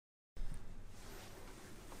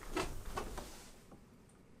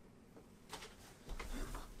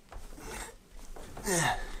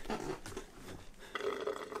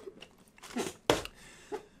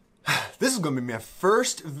This is going to be my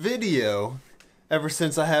first video ever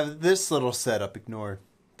since I have this little setup. Ignore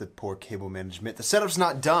the poor cable management. The setup's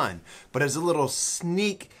not done, but as a little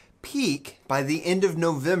sneak peek, by the end of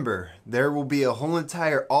November, there will be a whole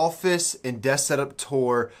entire office and desk setup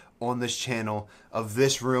tour on this channel of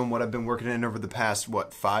this room, what I've been working in over the past,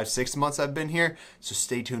 5-6 months I've been here. So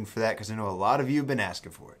stay tuned for that because I know a lot of you have been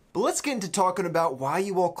asking for it. But let's get into talking about why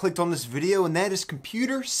you all clicked on this video, and that is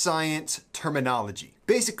computer science terminology.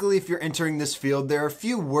 Basically, if you're entering this field, there are a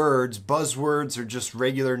few words, buzzwords, or just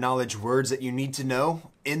regular knowledge words that you need to know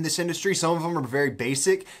in this industry. Some of them are very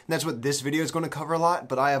basic, and that's what this video is going to cover a lot,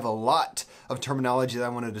 but I have a lot of terminology that I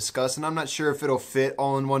want to discuss, and I'm not sure if it'll fit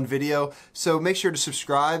all in one video, so make sure to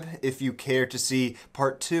subscribe if you care to see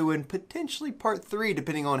part 2 and potentially part 3,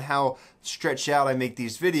 depending on how stretched out I make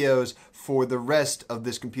these videos for the rest of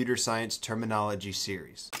this computer science terminology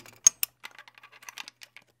series.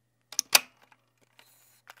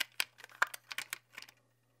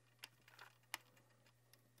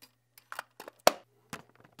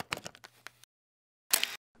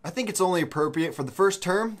 I think it's only appropriate for the first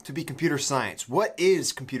term to be computer science. What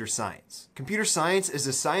is computer science? Computer science is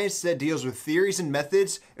a science that deals with theories and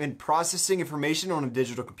methods in processing information on a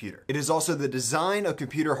digital computer. It is also the design of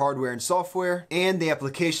computer hardware and software and the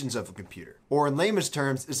applications of a computer. Or in layman's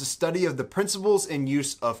terms, is the study of the principles and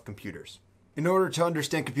use of computers. In order to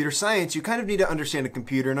understand computer science, you kind of need to understand a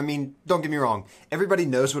computer. And I mean, don't get me wrong, everybody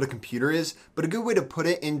knows what a computer is, but a good way to put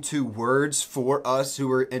it into words for us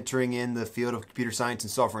who are entering in the field of computer science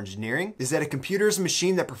and software engineering is that a computer is a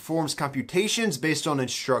machine that performs computations based on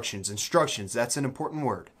instructions. Instructions, that's an important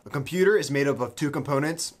word. A computer is made up of two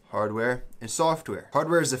components, hardware and software.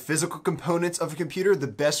 Hardware is the physical components of a computer. The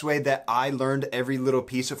best way that I learned every little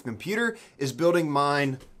piece of a computer is building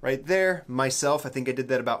mine right there, myself. I think I did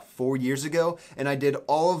that about 4 years ago, and I did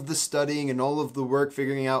all of the studying and all of the work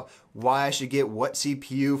figuring out why I should get what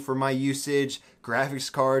CPU for my usage,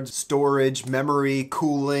 graphics cards, storage, memory,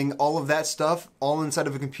 cooling, all of that stuff, all inside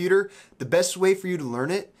of a computer. The best way for you to learn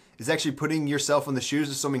it is actually putting yourself in the shoes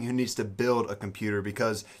of someone who needs to build a computer,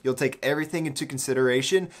 because you'll take everything into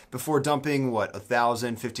consideration before dumping, $1,000,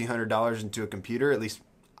 $1,500 into a computer. At least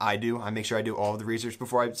I do. I make sure I do all of the research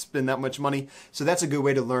before I spend that much money. So that's a good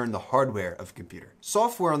way to learn the hardware of a computer.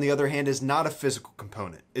 Software, on the other hand, is not a physical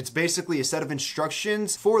component. It's basically a set of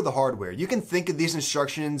instructions for the hardware. You can think of these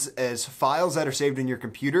instructions as files that are saved in your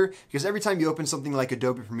computer, because every time you open something like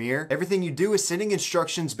Adobe Premiere, everything you do is sending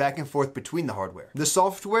instructions back and forth between the hardware. The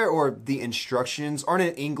software, or the instructions, aren't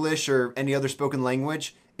in English or any other spoken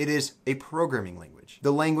language. It is a programming language.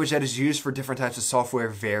 The language that is used for different types of software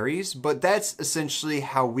varies, but that's essentially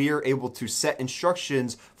how we are able to set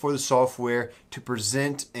instructions for the software to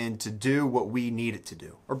present and to do what we need it to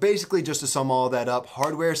do. Or basically, just to sum all that up,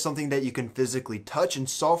 hardware is something that you can physically touch, and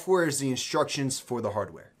software is the instructions for the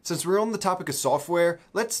hardware. Since we're on the topic of software,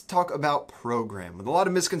 let's talk about program. With a lot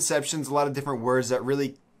of misconceptions, a lot of different words that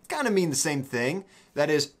really kind of mean the same thing. That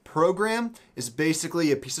is, program is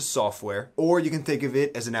basically a piece of software, or you can think of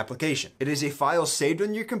it as an application. It is a file saved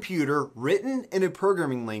on your computer, written in a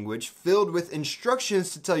programming language, filled with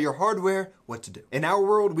instructions to tell your hardware what to do. In our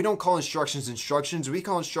world, we don't call instructions instructions, we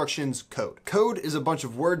call instructions code. Code is a bunch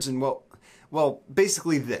of words, and well,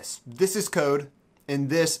 basically this. This is code, and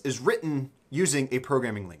this is written using a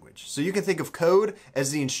programming language. So you can think of code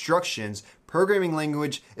as the instructions. Programming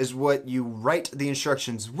language is what you write the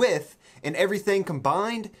instructions with, and everything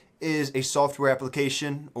combined is a software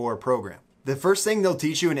application or a program. The first thing they'll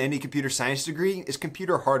teach you in any computer science degree is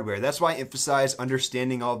computer hardware. That's why I emphasize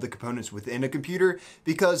understanding all of the components within a computer,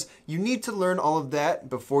 because you need to learn all of that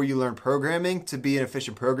before you learn programming to be an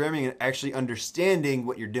efficient programming and actually understanding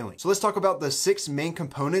what you're doing. So let's talk about the 6 main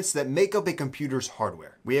components that make up a computer's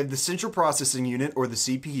hardware. We have the central processing unit, or the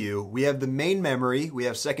CPU. We have the main memory. We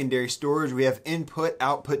have secondary storage. We have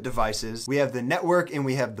input-output devices. We have the network, and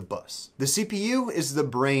we have the bus. The CPU is the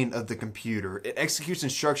brain of the computer. It executes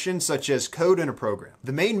instructions such as code in a program.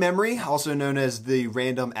 The main memory, also known as the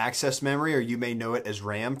random access memory, or you may know it as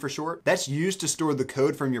RAM for short, that's used to store the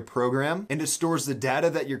code from your program, and it stores the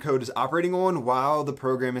data that your code is operating on while the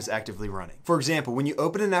program is actively running. For example, when you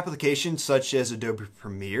open an application such as Adobe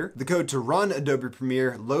Premiere, the code to run Adobe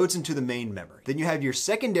Premiere loads into the main memory. Then you have your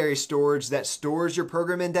secondary storage that stores your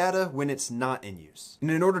programming data when it's not in use.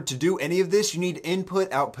 And in order to do any of this, you need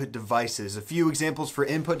input-output devices. A few examples for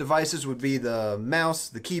input devices would be the mouse,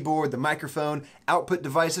 the keyboard, the microphone. Output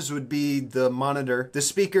devices would be the monitor, the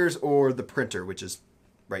speakers, or the printer, which is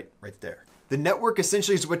right there. The network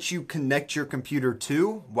essentially is what you connect your computer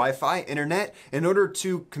to, Wi-Fi, internet, in order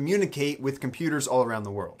to communicate with computers all around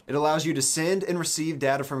the world. It allows you to send and receive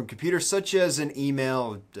data from a computer, such as an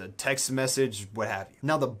email, a text message, what have you.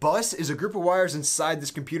 Now the bus is a group of wires inside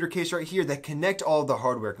this computer case right here that connect all of the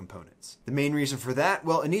hardware components. The main reason for that,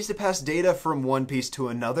 well, it needs to pass data from one piece to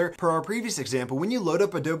another. Per our previous example, when you load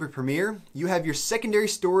up Adobe Premiere, you have your secondary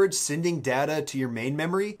storage sending data to your main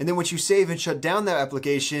memory, and then once you save and shut down that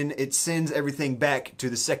application, it sends everything back to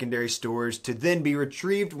the secondary storage to then be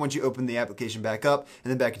retrieved once you open the application back up, and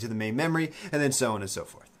then back into the main memory, and then so on and so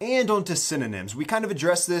forth. And on to synonyms. We kind of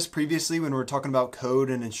addressed this previously when we were talking about code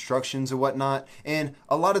and instructions and whatnot, and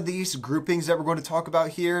a lot of these groupings that we're going to talk about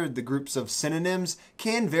here, the groups of synonyms,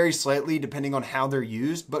 can vary slightly depending on how they're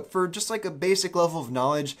used, but for just like a basic level of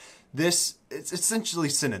knowledge, it's essentially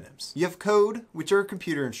synonyms. You have code, which are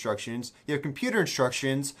computer instructions. You have computer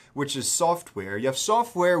instructions, which is software. You have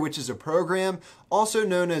software, which is a program, also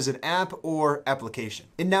known as an app or application.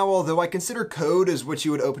 And now, although I consider code as what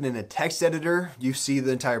you would open in a text editor, you see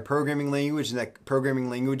the entire programming language, and that programming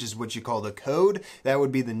language is what you call the code. That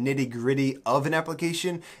would be the nitty-gritty of an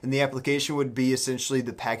application, and the application would be essentially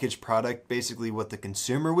the packaged product, basically what the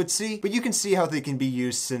consumer would see. But you can see how they can be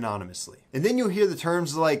used synonymously. And then you'll hear the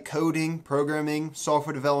terms like coding, programming,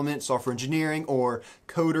 software development, software engineering, or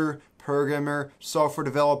coder, programmer, software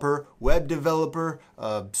developer, web developer,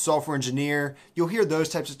 software engineer. You'll hear those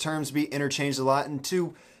types of terms be interchanged a lot, and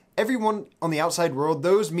to everyone on the outside world,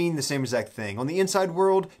 those mean the same exact thing. On the inside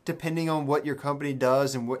world, depending on what your company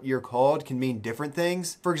does and what you're called, can mean different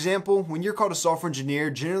things. For example, when you're called a software engineer,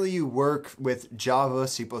 generally you work with Java,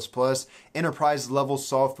 C++, enterprise level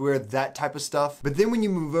software, that type of stuff. But then when you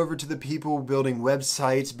move over to the people building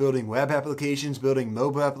websites, building web applications, building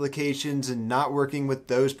mobile applications, and not working with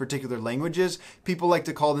those particular languages, people like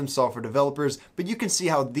to call them software developers, but you can see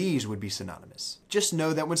how these would be synonymous. Just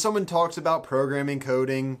know that when someone talks about programming,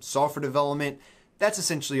 coding, software development, that's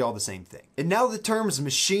essentially all the same thing. And now the terms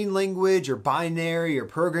machine language or binary or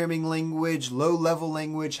programming language, low-level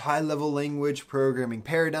language, high-level language, programming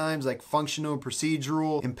paradigms like functional,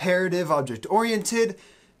 procedural, imperative, object-oriented,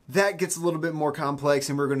 that gets a little bit more complex,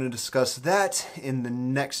 and we're going to discuss that in the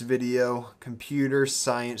next video, Computer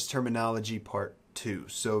Science Terminology Part 2.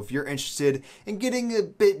 So if you're interested in getting a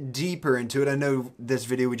bit deeper into it, I know this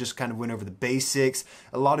video we just kind of went over the basics.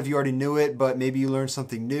 A lot of you already knew it, but maybe you learned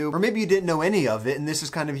something new, or maybe you didn't know any of it, and this is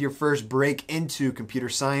kind of your first break into computer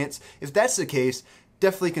science. If that's the case,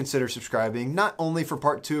 definitely consider subscribing, not only for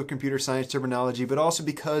part 2 of computer science terminology, but also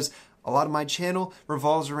because a lot of my channel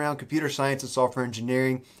revolves around computer science and software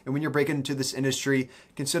engineering, and when you're breaking into this industry,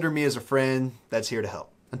 consider me as a friend that's here to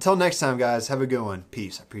help. Until next time, guys, have a good one.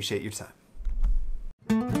 Peace. I appreciate your time.